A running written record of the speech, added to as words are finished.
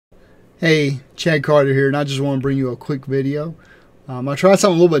Hey, Chad Carter here, and I just want to bring you a quick video. I tried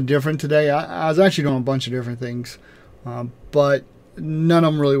something a little bit different today. I was actually doing a bunch of different things, but none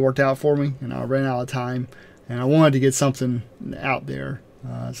of them really worked out for me, and I ran out of time. And I wanted to get something out there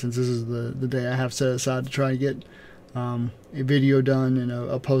since this is the day I have set aside to try to get a video done and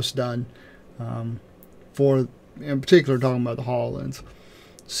a post done for, in particular, talking about the HoloLens.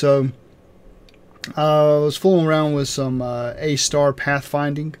 So I was fooling around with some A-star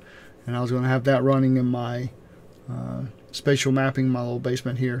pathfinding, and I was going to have that running in my spatial mapping, my little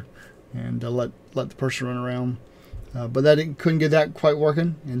basement here, and let the person run around. But couldn't get that quite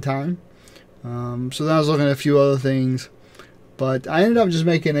working in time. So then I was looking at a few other things, but I ended up just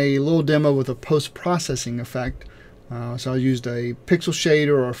making a little demo with a post-processing effect. So I used a pixel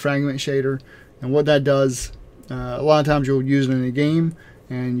shader or a fragment shader, and what that does, a lot of times you'll use it in a game,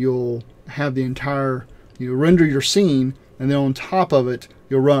 and you'll have the entire, you render your scene, and then on top of it,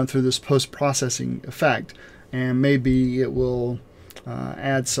 you'll run it through this post-processing effect, and maybe it will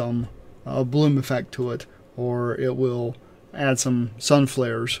add some bloom effect to it, or it will add some sun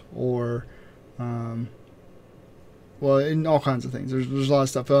flares, or well, in all kinds of things. There's a lot of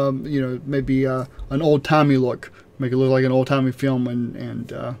stuff. Maybe an old-timey look, make it look like an old-timey film,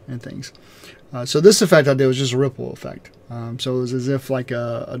 and things. So this effect I did was just a ripple effect. So it was as if like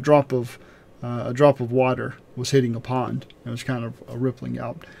a drop of water was hitting a pond. It was kind of rippling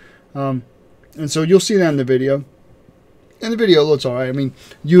out. And so you'll see that in the video. And the video looks alright. I mean,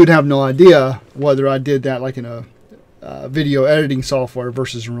 you would have no idea whether I did that like in a video editing software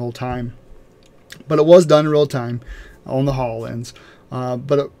versus in real time. But it was done in real time on the HoloLens.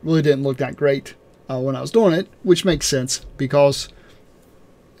 But it really didn't look that great when I was doing it, which makes sense because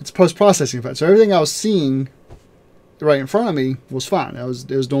it's post-processing effect. So everything I was seeing right in front of me was fine. It was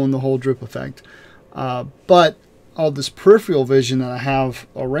doing the whole drip effect. But all this peripheral vision that I have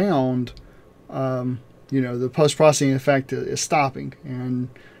around, the post-processing effect is stopping, and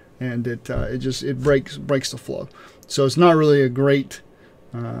it breaks the flow. So it's not really a great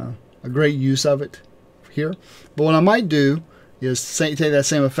use of it here. But what I might do is take that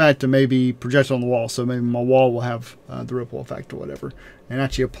same effect and maybe project it on the wall. So maybe my wall will have the ripple effect or whatever, and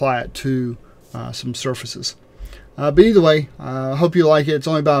actually apply it to some surfaces. But either way, I hope you like it. It's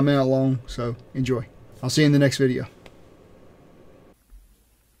only about a minute long, so enjoy. I'll see you in the next video.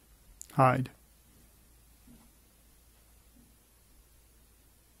 Hide.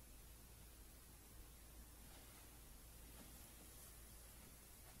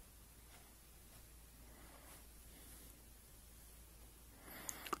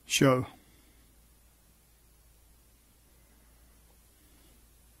 Show.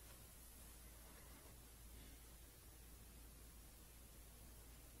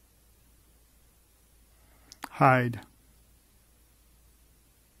 Hide.